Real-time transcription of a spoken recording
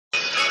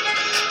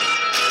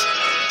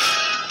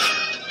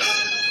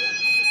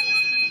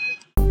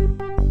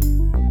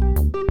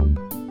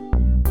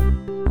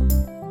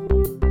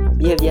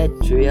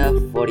Trivia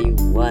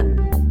 41.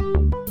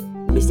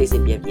 Mistakes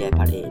in BFDI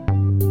Part 8.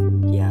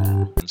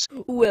 Yeah.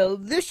 Well,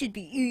 this should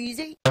be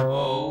easy.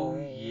 Oh,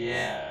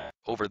 yeah.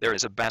 Over there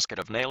is a basket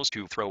of nails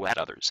to throw at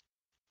others.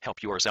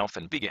 Help yourself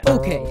and begin.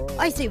 Okay,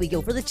 I say we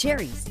go for the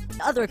cherries.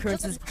 Other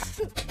occurrences.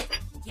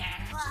 Yeah.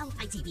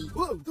 ITV.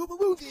 Whoa, go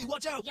balloony,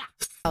 watch out! Yeah.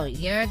 Oh,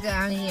 you're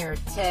down here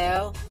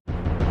too?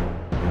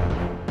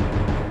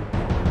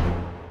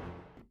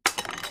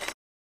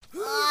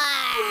 Whoa!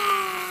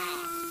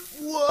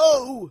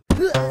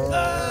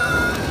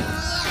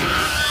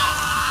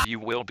 You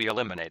will be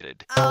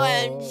eliminated.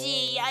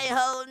 OMG, I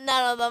hope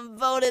none of them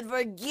voted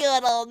for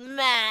good old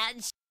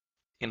Match.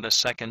 In the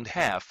second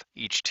half,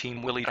 each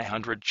team will eat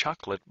 100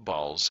 chocolate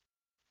balls.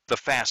 The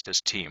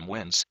fastest team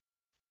wins.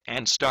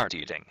 And start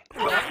eating.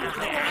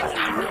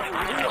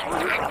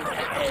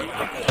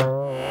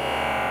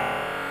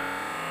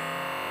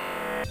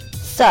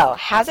 So,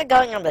 how's it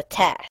going on the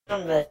test?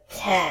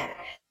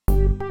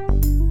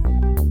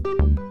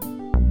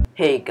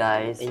 Hey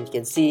guys, and you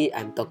can see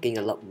I'm talking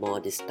a lot more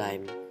this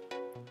time.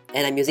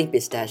 And I'm using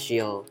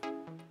pistachio.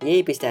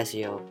 Yay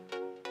pistachio.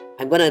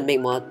 I'm gonna make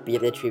more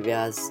BFDI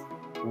trivias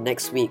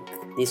next week,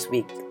 this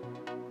week.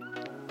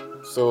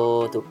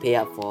 So to pay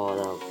up for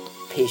the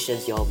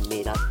patience y'all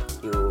made up,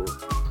 you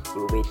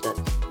waited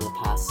in the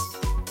past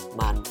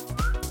month.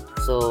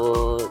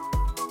 So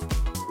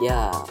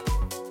yeah.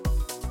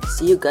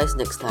 See you guys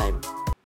next time.